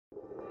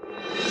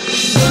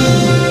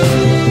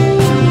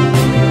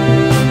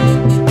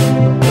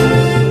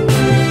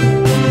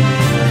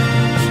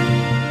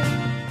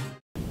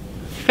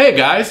Hey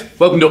guys,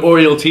 welcome to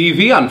Oriole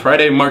TV on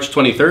Friday, March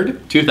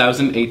 23rd,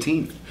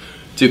 2018.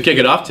 To kick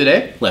it off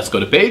today, let's go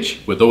to Paige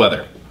with the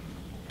weather.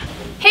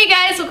 Hey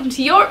guys, welcome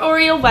to your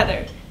Oriole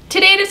weather.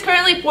 Today it is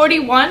currently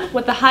 41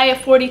 with a high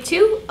of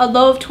 42, a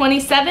low of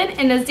 27,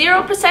 and a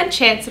 0%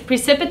 chance of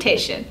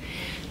precipitation.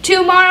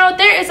 Tomorrow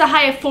there is a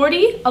high of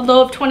 40, a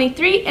low of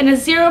 23, and a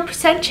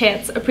 0%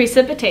 chance of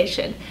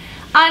precipitation.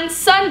 On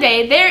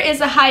Sunday there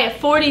is a high of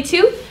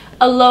 42,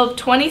 a low of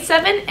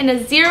 27, and a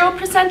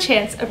 0%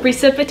 chance of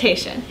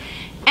precipitation.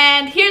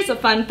 And here's a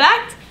fun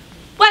fact,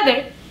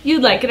 whether you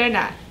like it or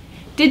not.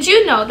 Did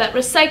you know that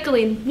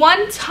recycling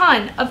 1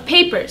 ton of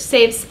paper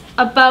saves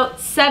about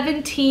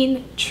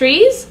 17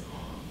 trees?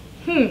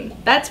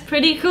 That's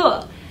pretty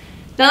cool.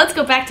 Now let's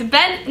go back to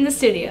Ben in the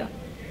studio.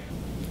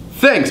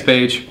 Thanks,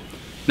 Paige.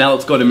 Now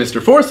let's go to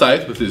Mr.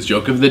 Forsyth with his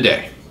joke of the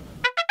day.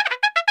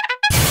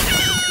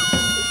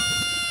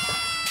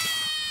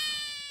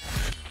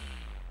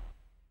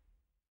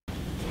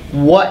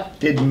 What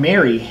did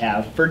Mary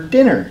have for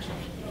dinner?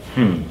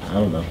 I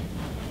don't know.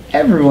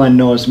 Everyone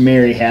knows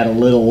Mary had a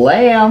little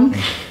lamb.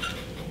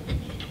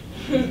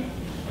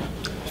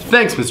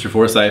 Thanks, Mr.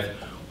 Forsyth.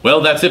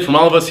 Well, that's it from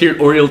all of us here at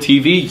Oriole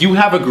TV. You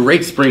have a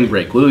great spring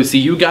break. We'll see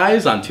you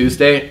guys on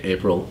Tuesday,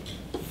 April